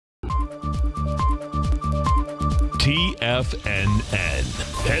TFNN.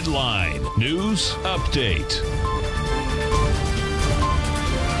 Headline News Update.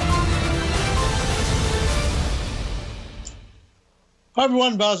 Hi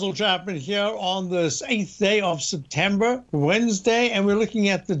everyone, Basil Chapman here on this 8th day of September, Wednesday, and we're looking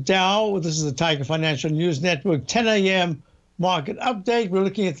at the Dow. This is the Tiger Financial News Network 10 a.m. market update. We're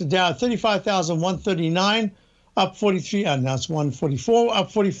looking at the Dow 35,139, up 43, now it's 144,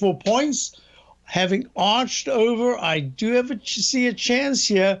 up 44 points. Having arched over, I do see a chance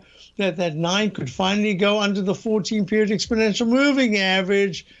here that that 9 could finally go under the 14-period exponential moving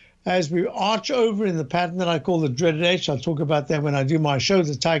average as we arch over in the pattern that I call the dreaded H. I'll talk about that when I do my show,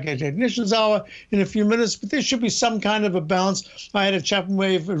 the Tiger Technicians Hour, in a few minutes. But there should be some kind of a bounce. I had a Chapman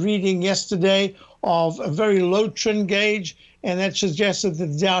wave reading yesterday of a very low trend gauge, and that suggested that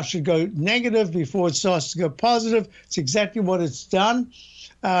the Dow should go negative before it starts to go positive. It's exactly what it's done.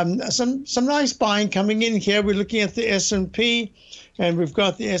 Some nice buying coming in here. We're looking at the S&P, and we've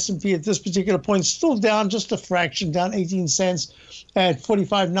got the S&P at this particular point still down just a fraction, down 18 cents at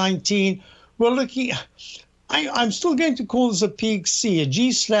 45.19. We're looking, I'm still going to call this a peak C, a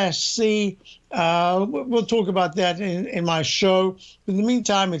G/C. We'll talk about that in my show. In the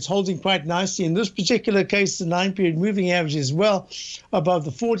meantime, it's holding quite nicely. In this particular case, the 9-period moving average is well above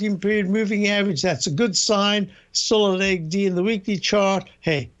the 14-period moving average. That's a good sign. Still a leg D in the weekly chart.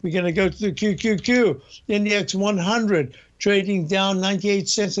 Hey, we're going to go to the QQQ, Index 100. Trading down 98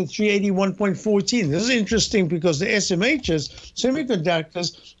 cents at 381.14. This is interesting because the SMHs,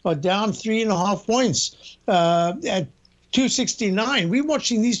 semiconductors, are down 3.5 points at 269. We're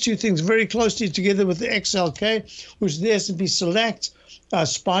watching these two things very closely together with the XLK, which is the S&P Select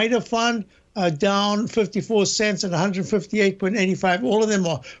Spider Fund, down 54 cents at 158.85. All of them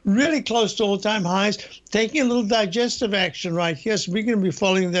are really close to all-time highs, taking a little digestive action right here. So we're going to be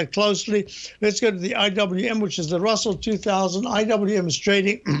following that closely. Let's go to the IWM, which is the Russell 2000. IWM is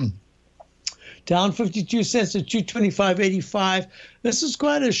trading down 52 cents at 225.85. This is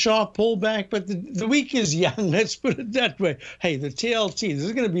quite a sharp pullback, but the week is young. Let's put it that way. Hey, the TLT, this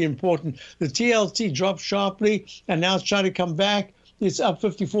is going to be important. The TLT dropped sharply, and now it's trying to come back. It's up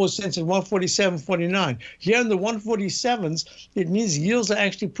 54 cents at 147.49. Here in the 147s, it means yields are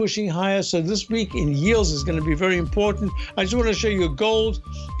actually pushing higher. So this week in yields is going to be very important. I just want to show you gold.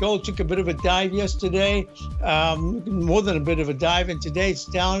 Gold took a bit of a dive yesterday, more than a bit of a dive. And today it's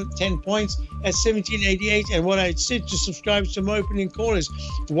down 10 points at 1788. And what I said to subscribe to my opening call is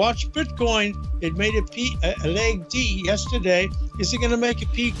watch Bitcoin. It made a leg D yesterday. Is it going to make a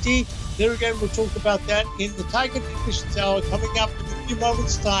peak D? There again, we'll talk about that in the Tiger Technicians Hour coming up in a few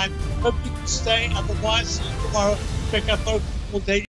moments' time. Hope you can stay. Otherwise, see you tomorrow. Check out both all day.